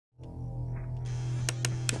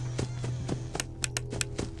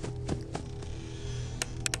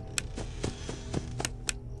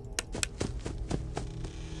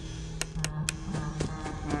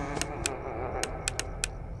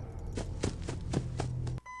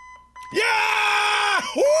Yeah!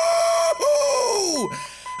 Woo-hoo!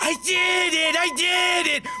 I did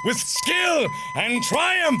it! With skill and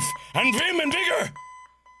triumph and vim and vigor!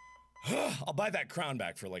 I'll buy that crown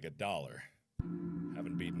back for like $1.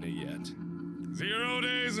 Haven't beaten it yet. 0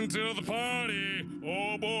 days until the party.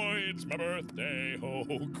 Oh boy, it's my birthday.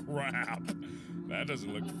 Oh crap. That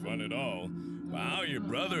doesn't look fun at all. Wow, your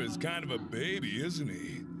brother is kind of a baby, isn't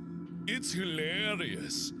he? It's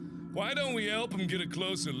hilarious. Why don't we help him get a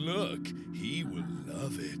closer look? He will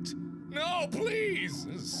love it. No, please!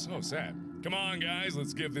 This is so sad. Come on, guys,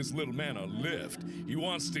 let's give this little man a lift. He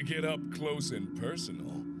wants to get up close and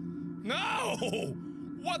personal. No!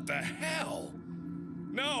 What the hell?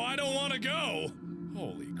 No, I don't want to go!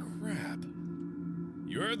 Holy crap.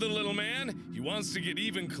 You heard the little man? He wants to get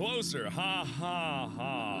even closer. Ha ha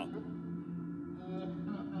ha.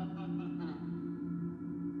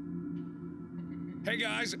 Hey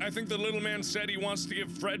guys, I think the little man said he wants to give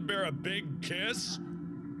Fredbear a big kiss.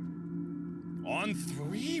 On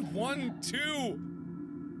 3, 1, 2.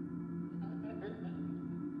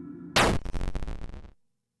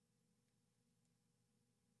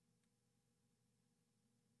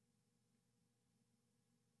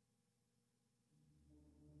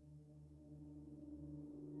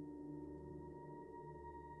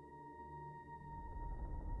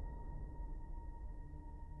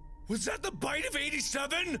 Was that the bite of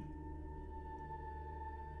 87?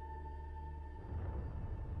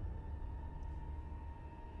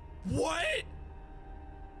 What?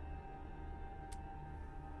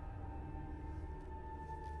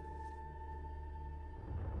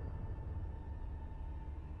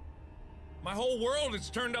 My whole world is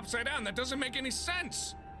turned upside down. That doesn't make any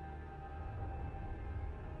sense.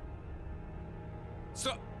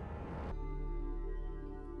 So...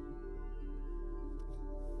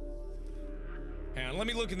 Hang on, let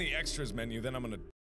me look in the extras menu, then I'm gonna